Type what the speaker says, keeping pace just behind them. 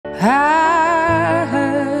I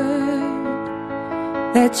heard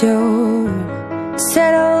that you're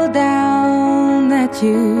settled down, that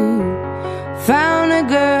you found a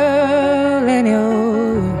girl and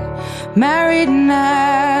you're married now.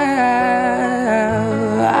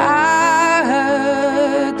 I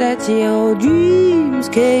heard that your dreams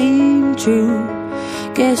came true.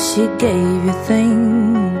 Guess she gave you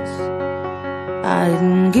things I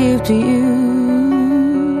didn't give to you.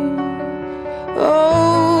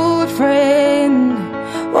 Old friend,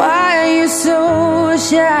 why are you so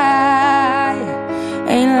shy?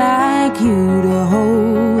 Ain't like you to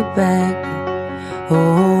hold back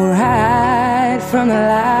or hide from the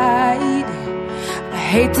light. I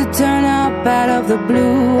hate to turn up out of the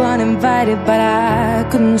blue uninvited, but I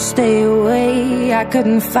couldn't stay away, I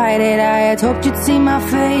couldn't fight it. I had hoped you'd see my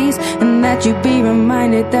face and that you'd be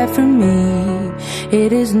reminded that for me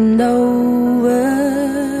it isn't over.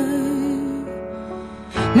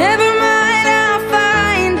 Never mind, I'll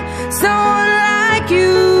find someone like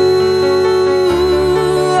you.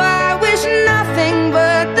 I wish nothing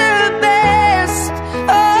but the best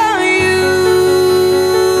of you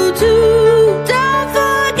too. Don't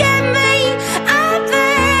forget me, I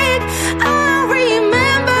beg. I'll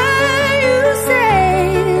remember you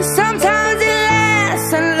say sometimes it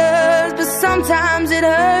lasts and loves, but sometimes it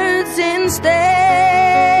hurts instead.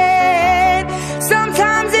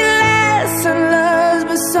 Sometimes it lasts and loves,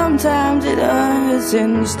 but sometimes it hurts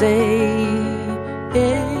instead.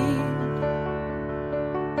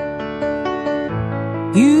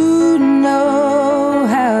 You know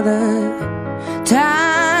how the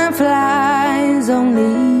time flies.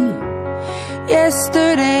 Only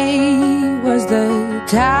yesterday was the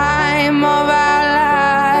time of our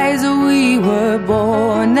lives. We were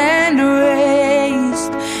born and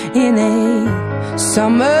raised in a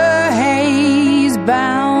summer haze,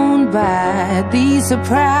 bound by the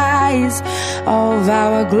surprise of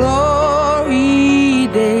our glory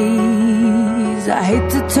days. I hate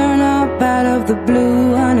to turn up out of the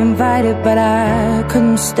blue uninvited, but I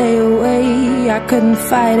couldn't stay away, I couldn't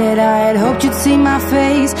fight it. I had hoped you'd see my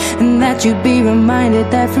face and that you'd be reminded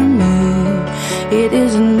that for me it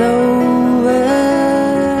isn't over.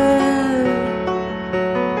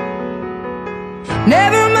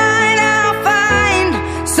 Never mind, I'll find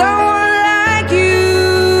someone